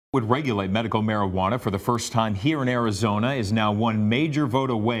Would regulate medical marijuana for the first time here in Arizona is now one major vote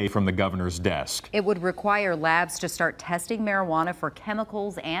away from the governor's desk. It would require labs to start testing marijuana for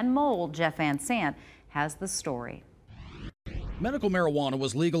chemicals and mold. Jeff Van Sant has the story. Medical marijuana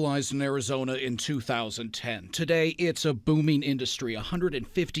was legalized in Arizona in 2010. Today, it's a booming industry,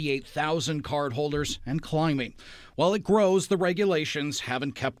 158,000 cardholders and climbing. While it grows, the regulations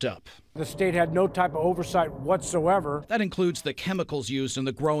haven't kept up. The state had no type of oversight whatsoever. That includes the chemicals used in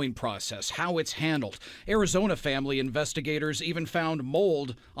the growing process, how it's handled. Arizona family investigators even found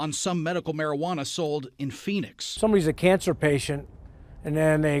mold on some medical marijuana sold in Phoenix. Somebody's a cancer patient, and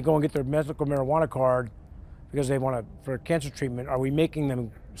then they go and get their medical marijuana card because they want for cancer treatment. Are we making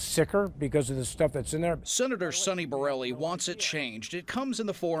them sicker because of the stuff that's in there? Senator Sonny Borrelli wants it changed. It comes in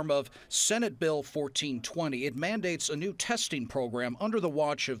the form of Senate Bill 1420. It mandates a new testing program under the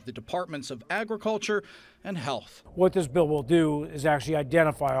watch of the Departments of Agriculture and Health. What this bill will do is actually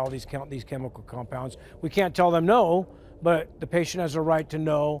identify all these chemical compounds. We can't tell them no, but the patient has a right to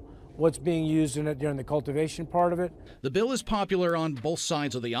know what's being used in it during the cultivation part of it. The bill is popular on both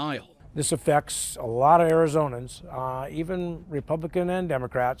sides of the aisle. This affects a lot of Arizonans, even Republican and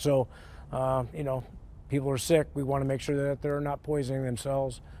Democrat. So, people are sick. We want to make sure that they're not poisoning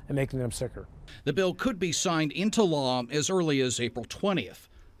themselves and making them sicker. The bill could be signed into law as early as April 20th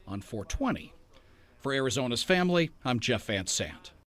on 4/20. For Arizona's Family, I'm Jeff Van Sant.